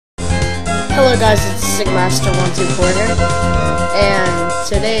Hello guys, it's Sigmaster124 here, and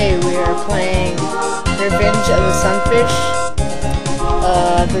today we are playing Revenge of the Sunfish.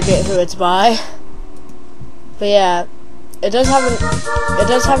 I forget who it's by, but yeah, it does have an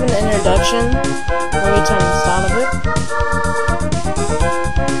introduction. Let me turn the sound of it.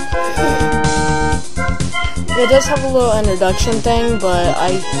 It does have a little introduction thing, but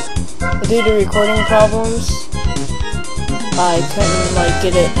due to recording problems, I couldn't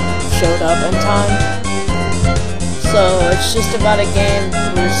get it showed up in time. So it's just about a game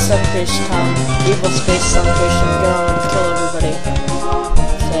where sunfish come, evil space sunfish, and go and kill everybody.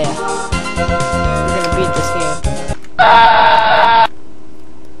 So yeah, we're gonna beat this game.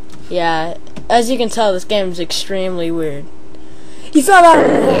 Yeah, as you can tell, this game is extremely weird. You found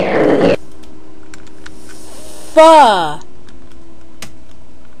out. Fuck!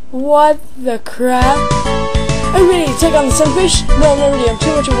 What the crap? Are you ready to take on the sunfish? No, I'm not ready. I'm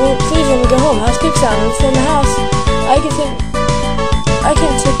too much of a work. Please, when we go home, house kicks down and it's in the house. I can't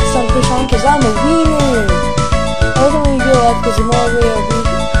take the sunfish on because I'm a wiener. I wasn't really good at because you're more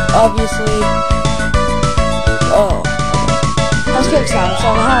obviously. Oh. House kicks down. It's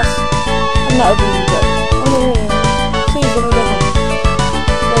in the house. I'm not opening the door. I'm not ready. Please, let me go home.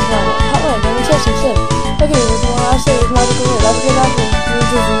 There's not a hotline. Let me test some shit. Okay, there's one I say with magical word. Have a good afternoon.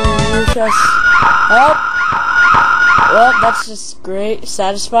 Up. Well, that's just great.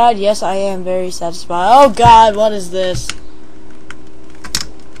 Satisfied? Yes, I am very satisfied. Oh god, what is this?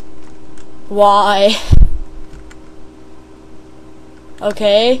 Why?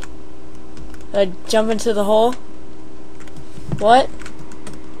 Okay. I jump into the hole? What?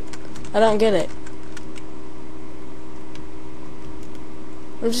 I don't get it.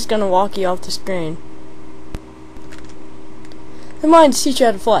 I'm just gonna walk you off the screen. The minds teach you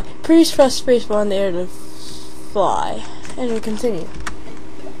how to fly. Please press spacebar in the air to fly. And we continue.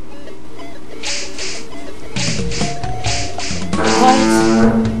 What?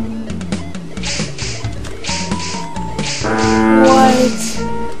 What?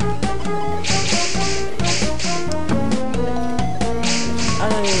 I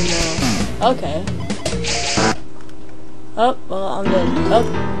don't even know. Okay. Oh, well, I'm dead. Oh.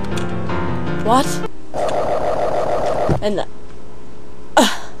 What? And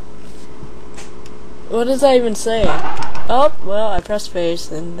what does that even say? Oh, well, I pressed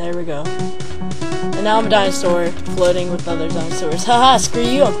space, and there we go. And now I'm a dinosaur, floating with other dinosaurs. Haha, screw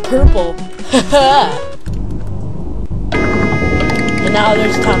you, I'm purple! Haha! And now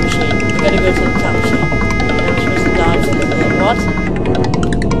there's a time machine. We gotta go to the time machine. I'm supposed to dodge the what?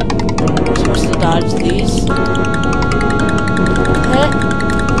 We're supposed to dodge these.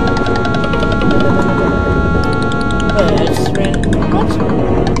 Wait, I just ran. What?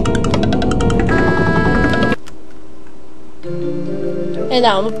 And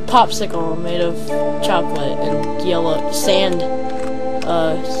now I'm a popsicle made of chocolate and yellow sand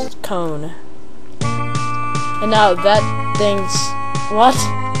cone. And now that thing's what?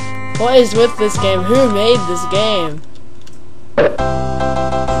 What is with this game? Who made this game?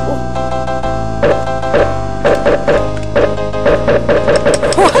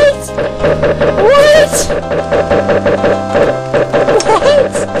 What? What? What?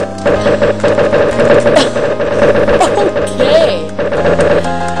 Okay.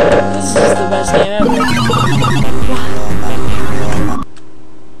 This is just the best game ever.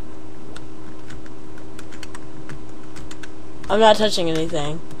 I'm not touching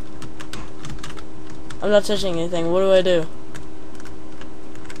anything. I'm not touching anything. What do I do?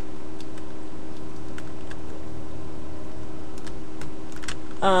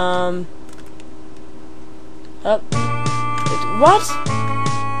 What?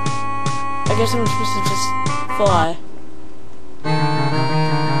 I guess I'm supposed to just fly.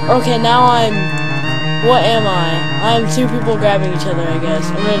 Okay, now what am I? I'm two people grabbing each other, I guess.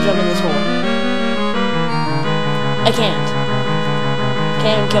 I'm gonna jump in this hole. I can't.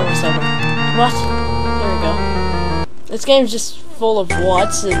 Can't even kill myself. What? There we go. This game's just full of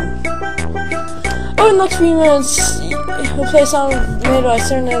whats and... Oh, in the next few minutes, we'll play a sound made by a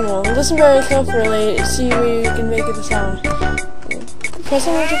certain animal. Listen very carefully, see where you can make it a sound. Press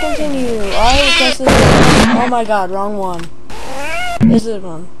on to continue. I press this one. Oh my god, wrong one. This is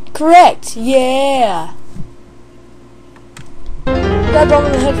one. Correct! Yeah! That bomb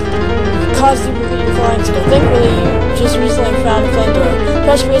in the head caused you to repeat your flying skill. Thankfully, you just recently found a flamethrower.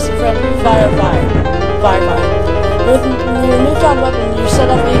 Press space in front of fire. With your newfound weapon, you're set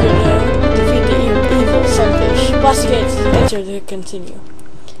up eager to defeat the evil sunfish. Plasticate enter to continue.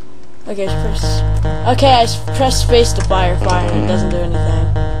 Okay, I press space to fire and it doesn't do anything.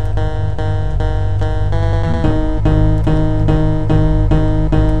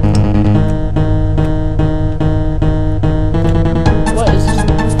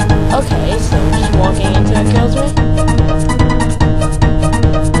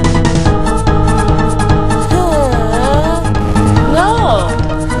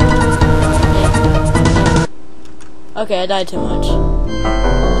 Okay, I died too much.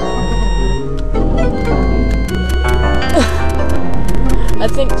 I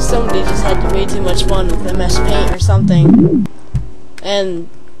think somebody just had way too much fun with MS Paint or something. And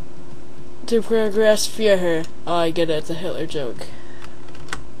to progress via her. Oh, I get it. It's a Hitler joke.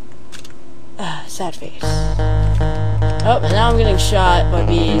 Sad face. Oh, and now I'm getting shot by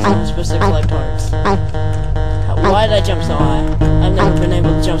bees and I'm supposed to collect hearts. Why did I jump so high? I've never been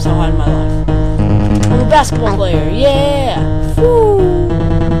able to jump so high in my life. I'm a basketball player. Yeah! Woo!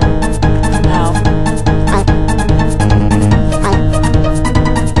 Ow. I'm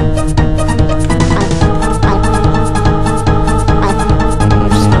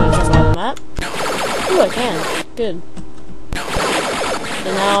just gonna jump off the map. Ooh, I can. Good.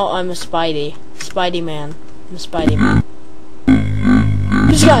 And now I'm a Spidey. Spidey man. I'm a Spidey man.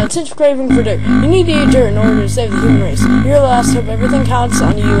 Just got an intense craving for dirt. You need to eat dirt in order to save the human race. You're the last hope. Everything counts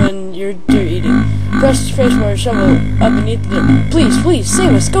on you and your dirt eating. Press your face for a shovel up beneath the dirt. Please, please,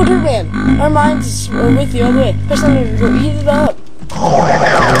 save us. Go, Dirt Man. Our minds are with you all the way. Press something to go eat it up.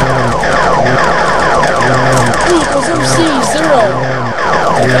 E equals MC 0.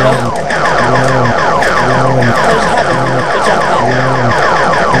 Okay. There's half a good job,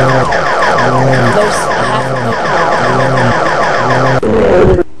 There's a half a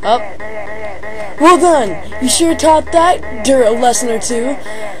Up. Well done! You sure taught that dirt a lesson or two.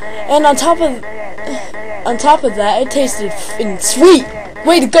 And on top of that, it tasted sweet!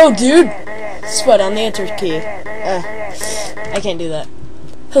 Way to go, dude! Spud on the enter key. I can't do that.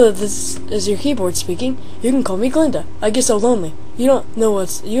 Hello, this is your keyboard speaking. You can call me Glinda. I get so lonely. You don't know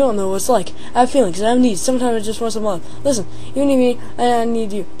what's like. I have feelings, I have needs. Sometimes I just want some love. Listen, you need me, and I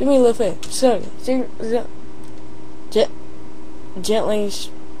need you. Do me a little favor. Gently.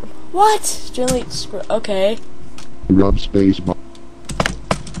 What? Gently. Okay. Rub space bar.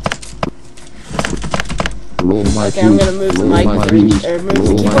 Roll my okay, I'm gonna move the mic move the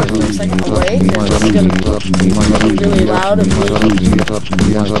keyboard for a second away because it's gonna be really loud of me pressing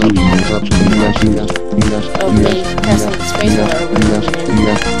the space bar over and over again.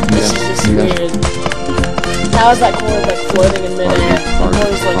 This is just weird. How is that chord like floating in midair? The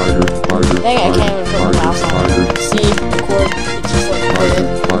chord is like, dang it, I can't even put my mouse on it. See, the chord, it's just like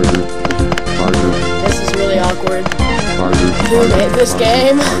floating. This is really awkward. Who made this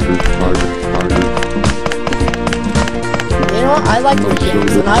game? You know, I like the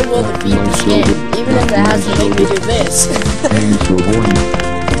games, and I will defeat this game, even if it has to make me do this.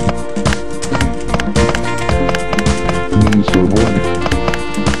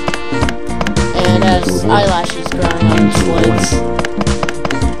 And as eyelashes growing on his lids.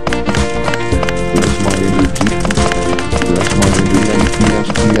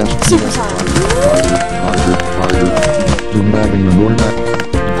 Super silent.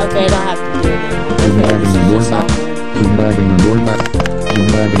 Okay, I don't have to do it.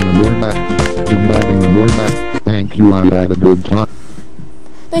 Thank you, I had a good time.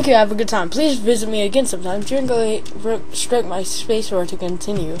 Thank you, have a good time. Please visit me again sometime. Drink stroke my spacebar to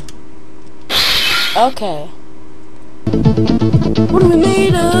continue. Okay. What are we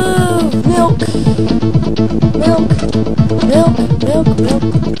made of? Milk. Milk. Milk. Milk. Milk.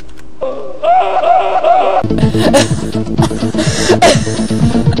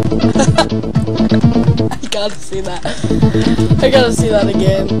 I gotta see that. I gotta see that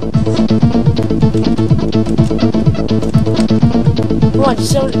again. Come on,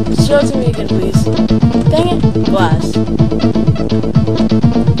 show it to me again, please. Dang it. Blast.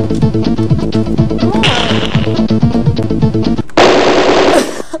 Come on.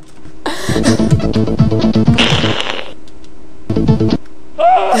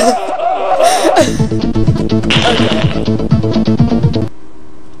 Okay.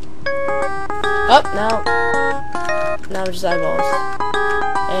 Up now just eyeballs.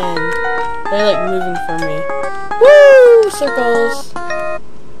 And they're like moving for me. Woo! Circles!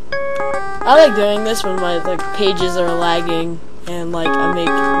 I like doing this when my like pages are lagging and like I make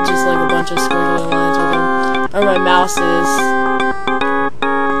just like a bunch of squiggly lines with them. Or my mouse is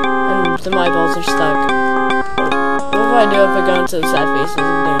and the eyeballs are stuck. What if I do if I go into the sad faces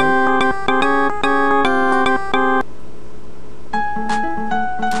and down?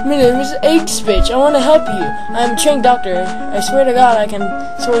 My name is Eggspitch. I want to help you. I'm a trained doctor. I swear to God I can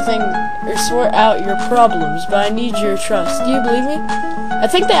sort out your problems, but I need your trust. Do you believe me? I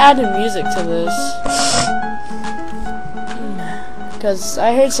think they added music to this. Because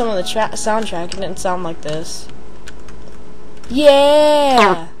I heard some of the soundtrack, it didn't sound like this.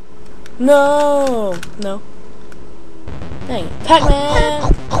 Yeah! No! No. Dang it.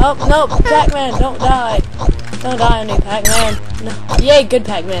 Pac-Man! Oh, no! Pac-Man, don't die! Don't die on me, Pac-Man! No. Yay, good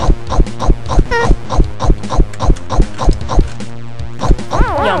Pac-Man!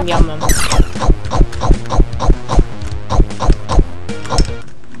 Yum yum yum.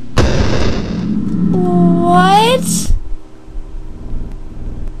 What?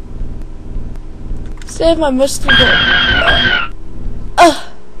 Save my mustard.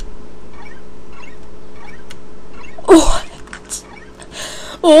 What?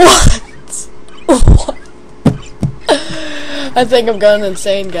 What? What? I think I'm going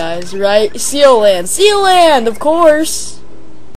insane, guys, right? Seal land! Seal land, of course!